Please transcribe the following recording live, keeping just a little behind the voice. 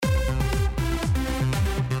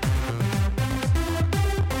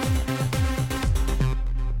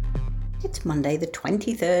It's Monday the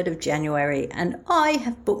 23rd of January and I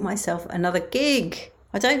have booked myself another gig.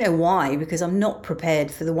 I don't know why, because I'm not prepared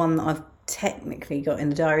for the one that I've technically got in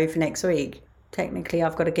the diary for next week. Technically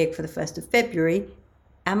I've got a gig for the 1st of February.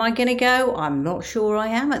 Am I going to go? I'm not sure I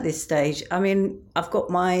am at this stage. I mean, I've got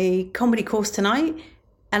my comedy course tonight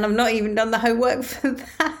and I've not even done the homework for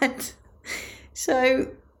that. So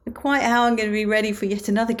quite how I'm going to be ready for yet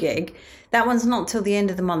another gig. That one's not till the end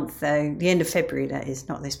of the month though. The end of February, that is,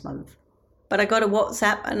 not this month. But I got a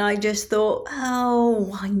WhatsApp and I just thought, oh,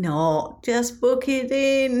 why not? Just book it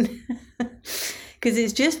in. Because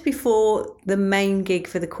it's just before the main gig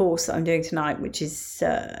for the course that I'm doing tonight, which is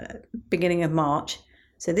beginning of March.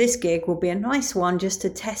 So this gig will be a nice one just to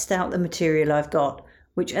test out the material I've got,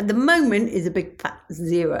 which at the moment is a big fat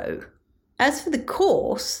 0. As for the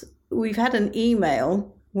course, we've had an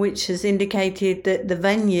email which has indicated that the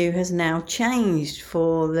venue has now changed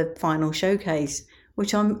for the final showcase,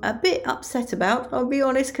 which I'm a bit upset about, I'll be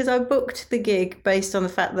honest, because I booked the gig based on the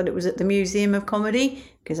fact that it was at the Museum of Comedy,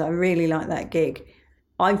 because I really like that gig.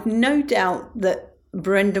 I've no doubt that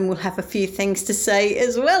Brendan will have a few things to say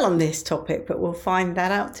as well on this topic, but we'll find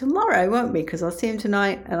that out tomorrow, won't we? Because I'll see him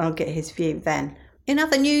tonight and I'll get his view then. In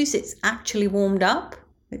other news, it's actually warmed up.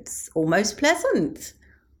 It's almost pleasant. It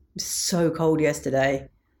was so cold yesterday.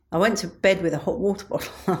 I went to bed with a hot water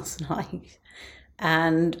bottle last night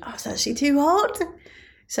and I was actually too hot.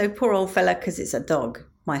 So poor old fella, because it's a dog.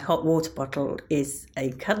 My hot water bottle is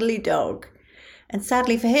a cuddly dog. And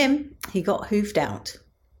sadly for him, he got hoofed out.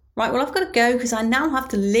 Right, well, I've got to go because I now have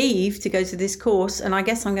to leave to go to this course. And I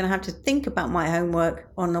guess I'm going to have to think about my homework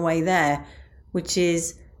on the way there, which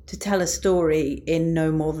is to tell a story in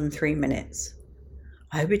no more than 3 minutes.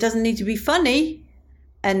 I hope it doesn't need to be funny.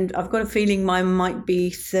 And I've got a feeling mine might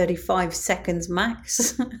be 35 seconds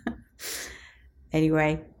max.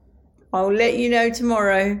 Anyway, I'll let you know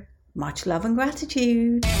tomorrow. Much love and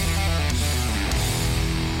gratitude.